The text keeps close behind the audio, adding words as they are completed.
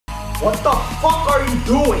What the fuck are you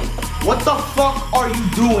doing? What the fuck are you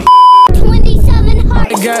doing? 27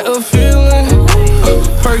 hearts. I got a feeling,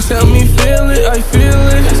 perks help me feel it, I feel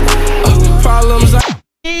it, problems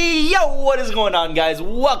Yo, what is going on, guys?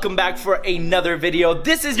 Welcome back for another video.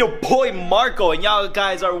 This is your boy Marco, and y'all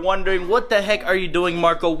guys are wondering, what the heck are you doing,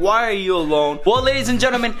 Marco? Why are you alone? Well, ladies and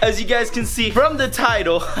gentlemen, as you guys can see from the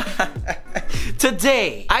title,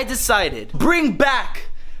 today I decided bring back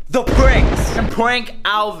the pranks and prank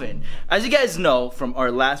Alvin. As you guys know from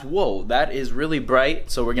our last, whoa, that is really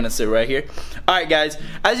bright, so we're gonna sit right here. Alright guys,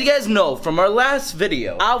 as you guys know from our last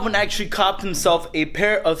video, Alvin actually copped himself a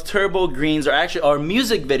pair of turbo greens, or actually our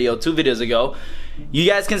music video 2 videos ago. You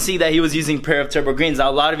guys can see that he was using a pair of turbo greens. Now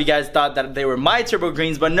a lot of you guys thought that they were my turbo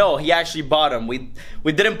greens, but no, he actually bought them. We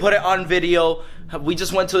didn't put it on video. We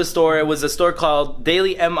just went to a store. It was a store called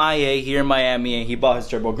Daily MIA here in Miami, and he bought his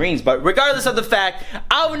turbo greens. But regardless of the fact,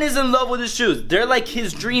 Alvin is in love with his shoes. They're like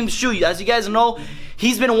his dream shoe. As you guys know,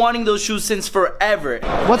 he's been wanting those shoes since forever.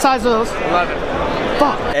 What size are those? 11.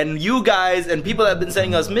 Fuck. And you guys and people that have been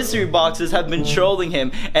sending us mystery boxes have been trolling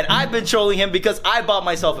him, and I've been trolling him because I bought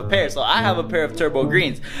myself a pair. So I have a pair of turbo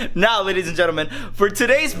greens. Now, ladies and gentlemen, for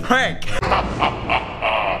today's prank,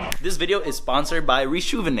 this video is sponsored by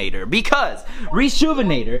Rejuvenator, because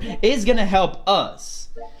Rejuvenator is gonna help us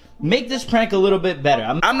make this prank a little bit better.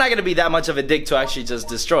 I'm not gonna be that much of a dick to actually just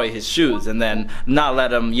destroy his shoes and then not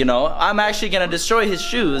let him, you know. I'm actually gonna destroy his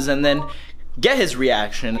shoes and then get his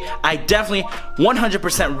reaction. I definitely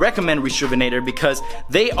 100% recommend Rejuvenator because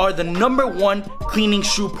they are the #1 cleaning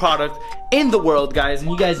shoe product in the world, guys,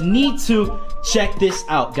 and you guys need to check this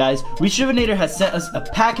out, guys. Rejuvenator has sent us a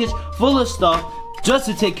package full of stuff just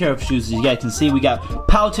to take care of shoes. As you guys can see, we got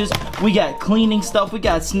pouches, we got cleaning stuff, we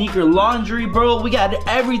got sneaker laundry, bro. We got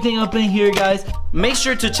everything up in here, guys. Make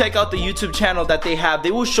sure to check out the YouTube channel that they have.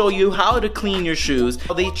 They will show you how to clean your shoes.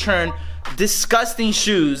 They turn disgusting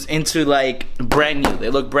shoes into like brand new.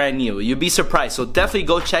 They look brand new. You'd be surprised. So definitely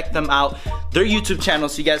go check them out, their YouTube channel,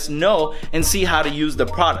 so you guys know and see how to use the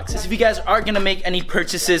products. If you guys are gonna make any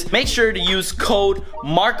purchases, make sure to use code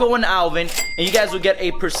Marco and Alvin, and you guys will get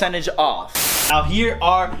a percentage off. Now here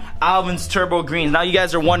are Alvin's turbo greens. Now you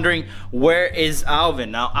guys are wondering, where is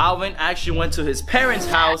Alvin? Now Alvin actually went to his parents'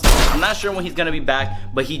 house. I'm not sure when he's gonna be back,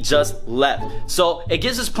 but he just left. So it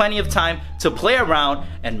gives us plenty of time to play around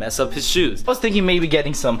and mess up his shoes. I was thinking maybe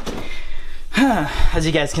getting some, as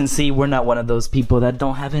you guys can see, we're not one of those people that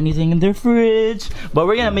don't have anything in their fridge, but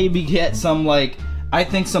we're gonna maybe get some, like, I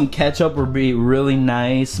think some ketchup would be really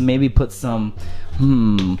nice. Maybe put some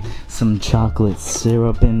chocolate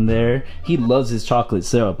syrup in there. He loves his chocolate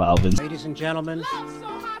syrup, Alvin. Ladies and gentlemen,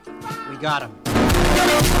 we got him.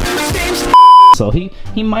 So he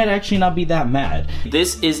might actually not be that mad.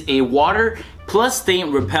 This is a water plus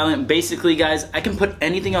stain repellent. Basically, guys, I can put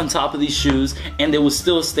anything on top of these shoes and they will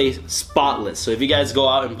still stay spotless. So if you guys go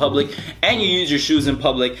out in public and you use your shoes in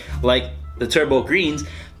public, like the turbo greens,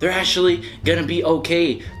 they're actually gonna be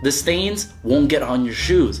okay. The stains won't get on your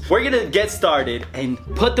shoes. We're gonna get started and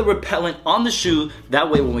put the repellent on the shoe. That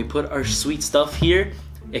way when we put our sweet stuff here,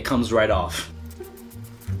 it comes right off.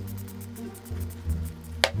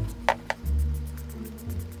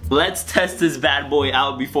 Let's test this bad boy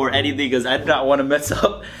out before anything, because I do not want to mess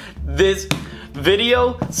up this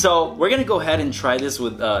video. So we're gonna go ahead and try this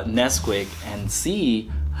with Nesquik and see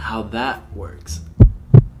how that works.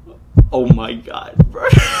 Oh my god, bro.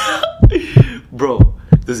 Bro,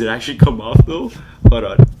 does it actually come off though? Hold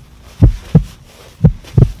on.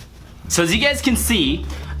 So as you guys can see,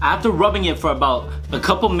 after rubbing it for about a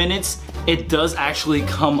couple minutes, it does actually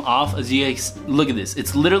come off. As you guys look at this,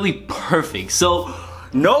 it's literally perfect. So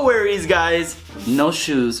no worries, guys. No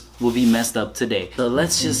shoes will be messed up today. So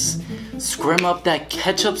let's just scrim up that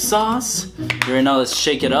ketchup sauce. Right now, let's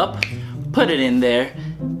shake it up, put it in there,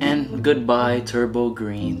 and goodbye, turbo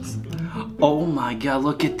greens. Oh my god,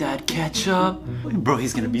 look at that ketchup. Bro,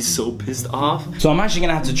 he's gonna be so pissed off. So I'm actually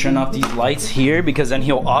gonna have to turn off these lights here, because then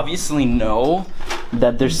he'll obviously know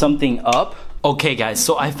that there's something up. Okay guys,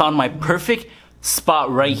 so I found my perfect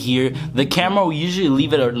spot right here. The camera will usually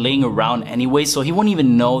leave it laying around anyway, so he won't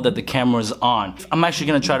even know that the camera's on. I'm actually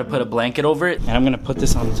gonna try to put a blanket over it, and I'm gonna put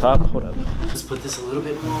this on top. Hold up. Let's put this a little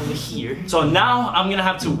bit more over here. So now I'm gonna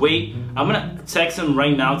have to wait. I'm gonna text him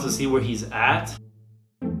right now to see where he's at.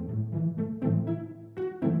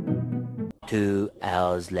 2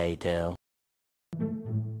 hours later.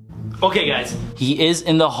 Okay guys, he is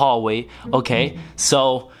in the hallway. Okay,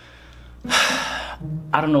 so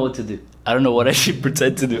I don't know what to do. I don't know what I should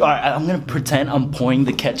pretend to do. Alright, I'm gonna pretend I'm pouring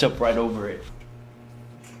the ketchup right over it.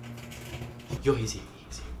 Yo, he's here,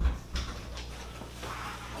 he's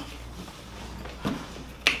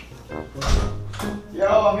here.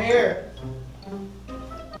 I'm here.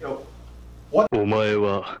 Yo. What the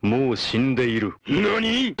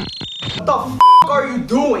f are you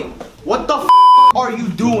doing? What the f are you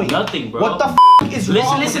doing? Nothing, bro. What the f is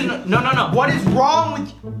wrong? Listen, no. What is wrong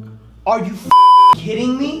with you? Are you f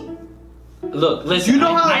kidding me? Look, listen. You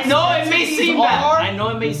know how I know it may expensive seem these bad. are? I know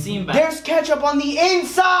it may seem bad. There's ketchup on the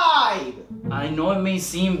inside. I know it may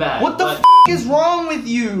seem bad. What the f is wrong with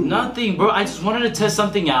you? Nothing, bro. I just wanted to test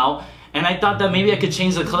something out, and I thought that maybe I could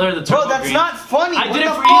change the color of the turbo Bro, that's green. not funny. I What did it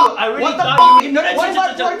the for fuck? you. I really What the thought fuck? you. No, What if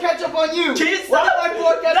I pour ketchup on you? Can you What if stop? I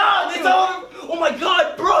pour ketchup on No, you? it's all. Oh my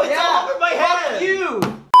god, bro! It's all over my head. Fuck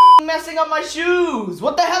you. Messing up my shoes.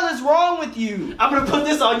 What the hell is wrong with you? I'm gonna put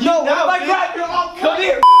this on you No, now. what if I bitch. grab your all Come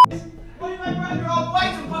here. What if I grab your all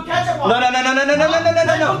whites and put ketchup on? No. Let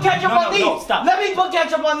me put ketchup on these. No, stop. Let me put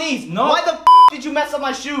ketchup on these. No. Why the f did you mess up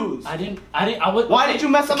my shoes? I didn't. Why did you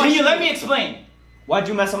mess up my shoes? Can you let shoes? me explain? Why'd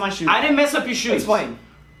you mess up my shoes? I didn't mess up your shoes. Explain.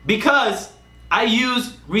 Because I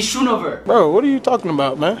use Rejuvenator. Bro, what are you talking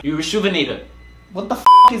about, man? You Rejuvenator. What the f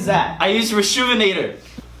is that? I use Rejuvenator.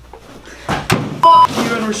 Fuck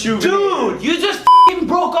you and Rejuvenate. Dude, you just f***ing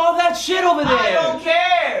broke all that shit over there. I don't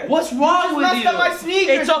care. What's wrong with messed you? up my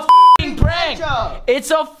sneakers. It's a f***ing prank. Ketchup.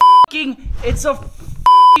 It's a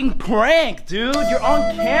f***ing prank, dude. You're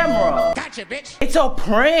on camera. Gotcha, bitch. It's a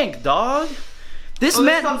prank, dog. This Oh,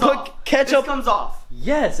 man comes put off. ketchup. This comes off.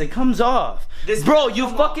 Yes, it comes off. This Bro, comes you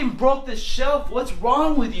off. fucking broke the shelf. What's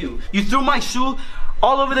wrong with you? You threw my shoe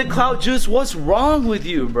all over the cloud juice. What's wrong with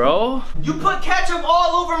you, bro? You put ketchup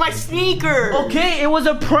all over my sneakers. Okay, it was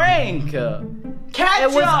a prank.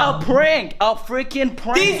 Ketchup. It was a prank. A freaking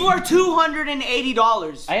prank. These were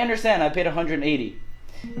 $280. I understand. I paid 180.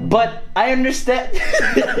 But I understand.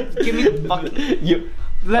 Give me the fucking.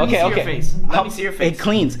 Let me see your face. Let me see your face. It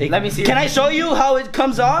cleans. Let me see your Can I face. show you how it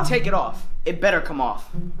comes off? Take it off. It better come off.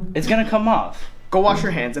 It's gonna come off. Go wash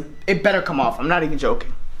your hands. It better come off. I'm not even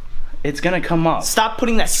joking. It's gonna come off. Stop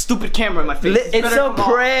putting that stupid camera in my face. This It's better a come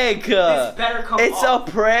off. prank. This better come It's off.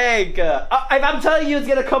 a prank. I'm telling you, it's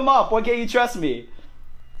gonna come off. Why can't you trust me?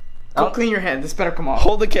 Go clean your hand. This better come off.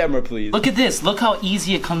 Hold the camera, please. Look at this. Look how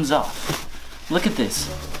easy it comes off. Look at this.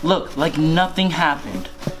 Look, like nothing happened.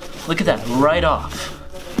 Look at that, right off.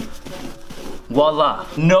 Voila.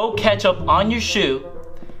 No ketchup on your shoe,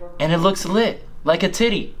 and it looks lit, like a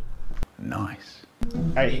titty. Nice.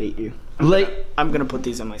 I hate you. Like, I'm gonna put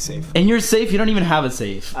these in my safe. and you're safe, you don't even have a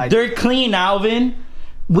safe. I- They're clean, Alvin.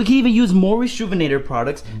 We can even use more Rejuvenator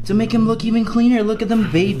products to make them look even cleaner. Look at them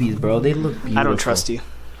babies, bro. They look beautiful. I don't trust you.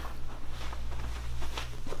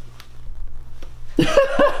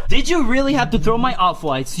 Did you really have to throw my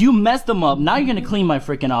off-whites? You messed them up. Now you're gonna clean my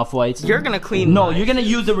freaking off-whites. You're gonna clean. No, mine. you're gonna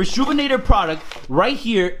use the Rejuvenator product right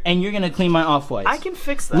here, and you're gonna clean my off-whites. I can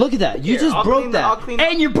fix that. Look at that. You Here, just I'll broke clean the- that. I'll clean the-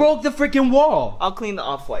 And you broke the freaking wall. I'll clean the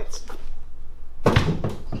off-whites.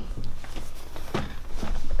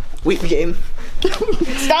 Weep game.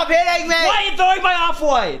 Stop hitting me! Why are you throwing my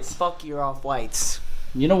off-whites? Fuck your off-whites.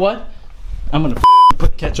 You know what? I'm gonna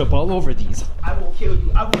put ketchup all over these. I will kill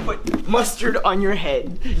you. I will put mustard on your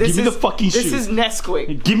head. This Give me the fucking This shoes. is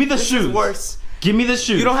Nesquik. Give me the This shoes. is worse. Give me the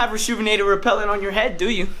shoes. You don't have Rejuvenator repellent on your head, do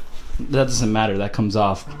you? That doesn't matter. That comes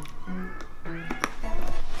off.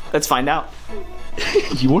 Let's find out.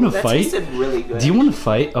 You want to That fight? tasted really good. Do you want to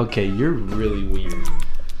fight? Okay, you're really weird.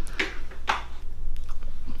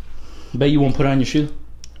 Bet you won't put it on your shoe?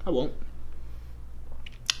 I won't.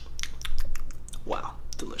 Wow,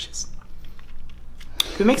 delicious.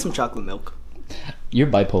 Can we make some chocolate milk? You're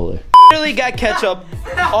bipolar. Literally got ketchup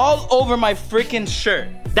all over my freaking shirt.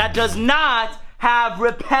 That does not have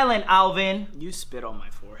repellent, Alvin. You spit on my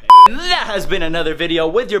forehead. That has been another video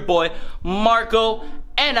with your boy Marco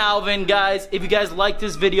and Alvin. Guys, if you guys like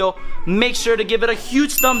this video, make sure to give it a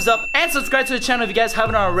huge thumbs up and subscribe to the channel if you guys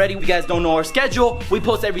haven't already. If you guys don't know our schedule, we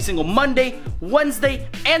post every single Monday, Wednesday,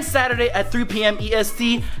 and Saturday at 3 p.m.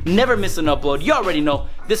 EST. Never miss an upload. You already know.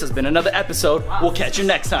 This has been another episode. We'll catch you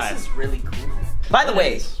next time. This is really cool. By the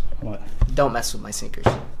way, What? don't mess with my sneakers.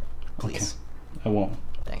 Please. I won't.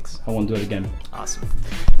 Thanks. I won't do it again. Awesome.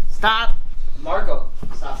 Stop. Marco.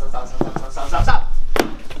 Stop, stop, stop, stop, stop, stop, stop, stop.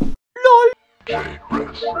 LOL.